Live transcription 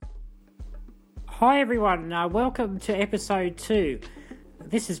Hi everyone, welcome to episode 2.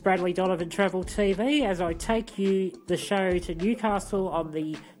 This is Bradley Donovan Travel TV as I take you the show to Newcastle on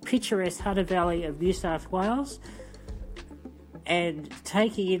the picturesque Hunter Valley of New South Wales and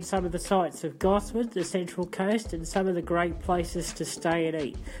taking in some of the sights of Gosford, the Central Coast, and some of the great places to stay and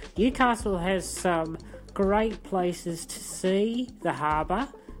eat. Newcastle has some great places to see: the harbour,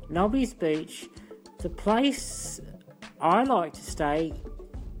 Nobby's Beach. The place I like to stay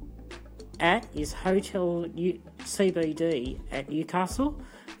at is Hotel CBD at Newcastle.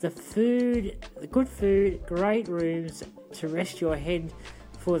 The good food, great rooms to rest your head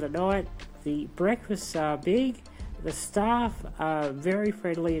for the night. The breakfasts are big. The staff are very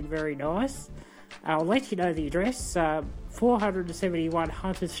friendly and very nice. I'll let you know the address: 471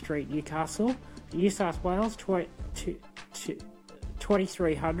 Hunter Street, Newcastle, New South Wales,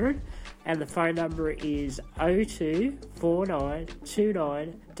 2300. And the phone number is 02 49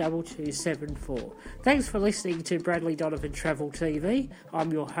 29 2274. Thanks for listening to Bradley Donovan Travel TV.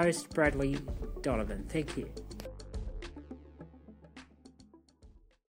 I'm your host, Bradley Donovan. Thank you.